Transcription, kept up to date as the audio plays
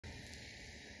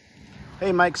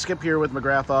Hey, Mike, Skip here with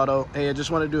McGrath Auto. Hey, I just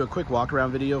want to do a quick walk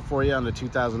around video for you on the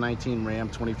 2019 Ram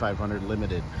 2500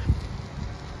 Limited.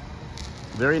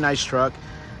 Very nice truck.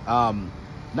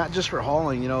 Not just for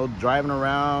hauling, driving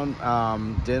around,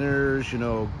 dinners,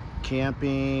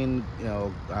 camping,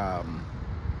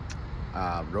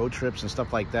 road trips and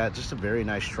stuff like that. Just a very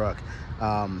nice truck.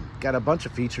 Got a bunch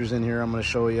of features in here I'm going to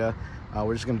show you.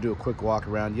 We're just going to do a quick walk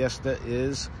around. Yes, that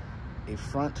is a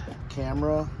front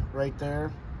camera right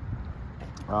there.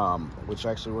 Which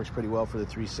actually works pretty well for the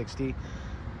 360.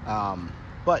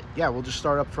 But yeah, we'll just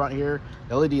start up front here.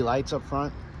 LED lights up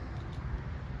front.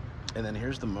 And then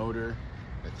here's the motor.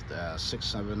 It's the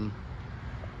 6.7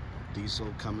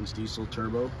 diesel, Cummins diesel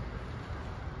turbo.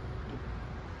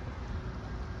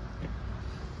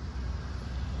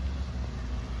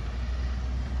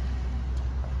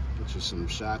 Get you some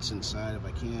shots inside if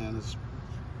I can. It's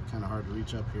kind of hard to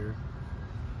reach up here.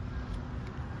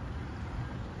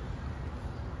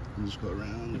 Just go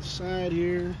around the side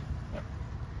here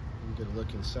and get a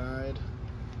look inside.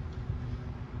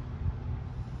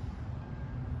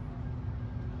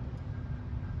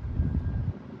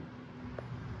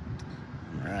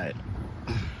 All right,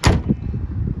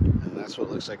 and that's what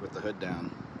it looks like with the hood down.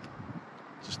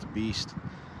 Just a beast.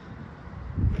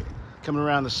 Coming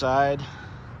around the side,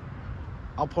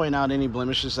 I'll point out any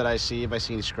blemishes that I see. If I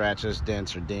see any scratches,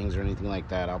 dents, or dings, or anything like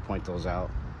that, I'll point those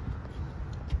out.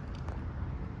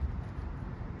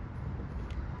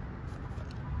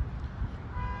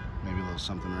 Maybe a little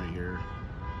something right here.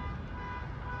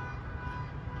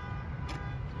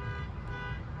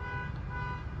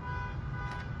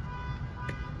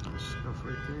 Stuff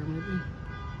right there, maybe.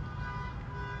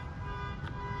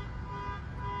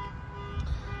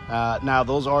 Now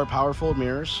those are power fold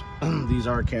mirrors. These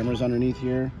are cameras underneath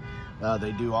here.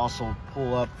 They do also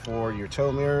pull up for your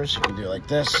tow mirrors. You can do it like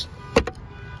this.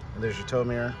 And there's your tow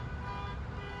mirror.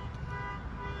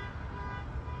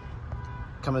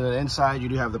 Coming to the inside, you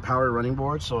do have the power running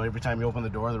board, so every time you open the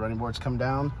door, the running boards come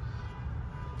down.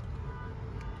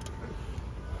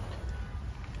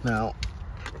 Now,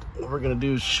 what we're gonna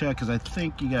do is check, because I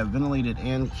think you got ventilated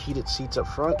and heated seats up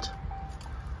front.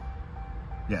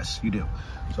 Yes, you do.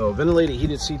 So ventilated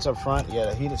heated seats up front. You got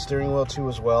a heated steering wheel too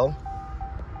as well.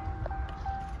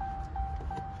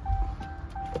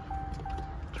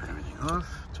 Turn everything off.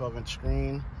 12-inch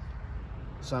screen,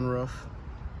 sunroof.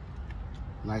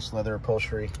 Nice leather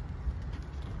upholstery.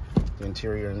 The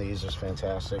interior in these is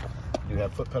fantastic. You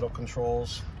have foot pedal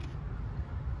controls.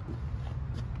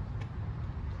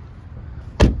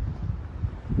 Get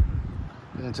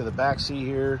into the back seat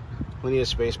here. Plenty of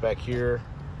space back here.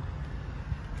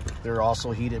 They're also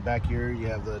heated back here. You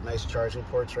have the nice charging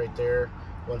ports right there.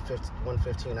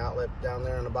 115 outlet down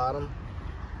there on the bottom.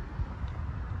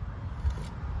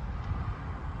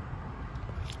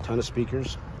 Ton of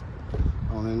speakers.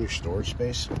 Oh, and then your storage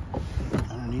space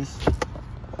underneath.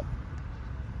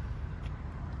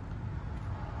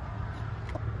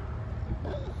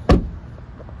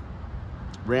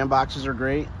 Ram boxes are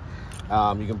great.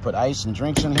 You can put ice and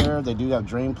drinks in here. They do have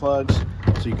drain plugs,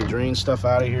 so you can drain stuff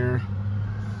out of here.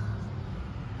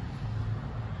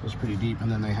 Goes pretty deep,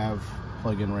 and then they have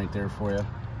plug-in right there for you.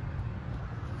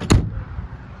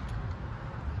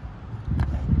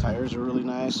 Tires are really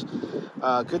nice.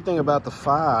 Good thing about the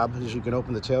fob is you can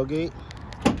open the tailgate.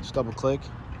 Just double click,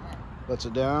 lets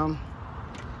it down.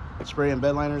 Spray and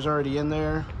bed liner's already in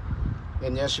there.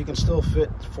 And yes, you can still fit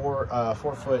 4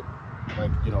 foot,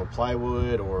 like,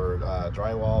 plywood or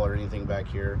drywall or anything back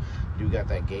here. You do got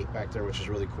that gate back there, which is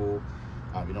really cool.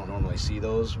 You don't normally see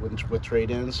those with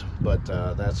trade-ins, but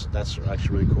that's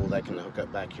actually really cool. That can hook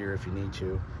up back here if you need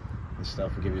to and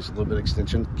stuff, and give you a little bit of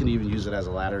extension. You can even use it as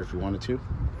a ladder if you wanted to.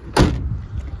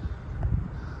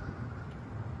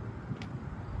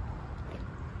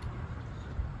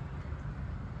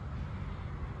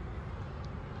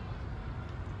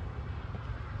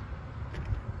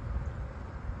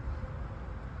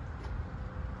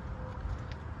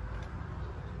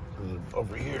 And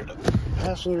over here to the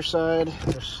passenger side,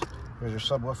 there's your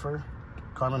subwoofer,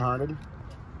 Carmen Harded.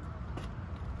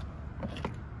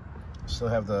 Still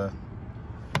have the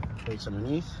plates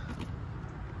underneath.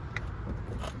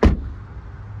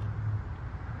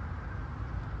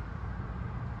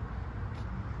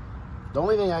 The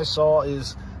only thing I saw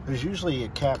is there's usually a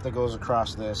cap that goes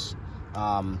across this,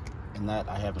 and that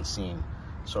I haven't seen,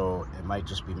 so it might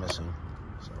just be missing.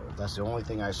 So that's the only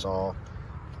thing I saw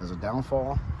as a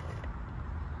downfall,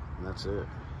 and that's it.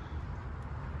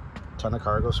 Ton of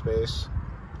cargo space.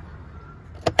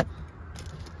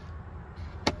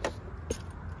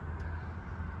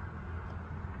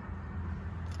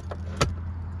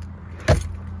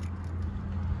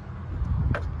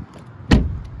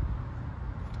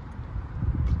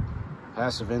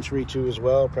 Passive entry too as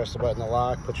well. Press the button to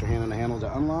lock, put your hand on the handle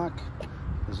to unlock.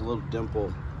 There's a little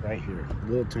dimple right here. A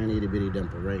little tiny itty bitty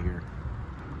dimple right here.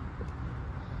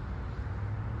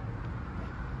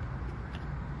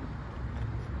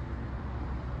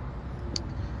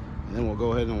 And then we'll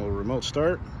go ahead and we'll remote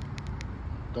start.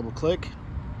 Double click.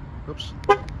 Oops.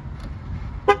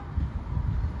 It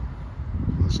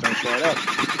starts right up.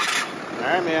 All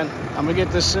right, man. I'm gonna get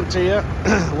this sent to you.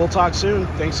 We'll talk soon.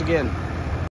 Thanks again.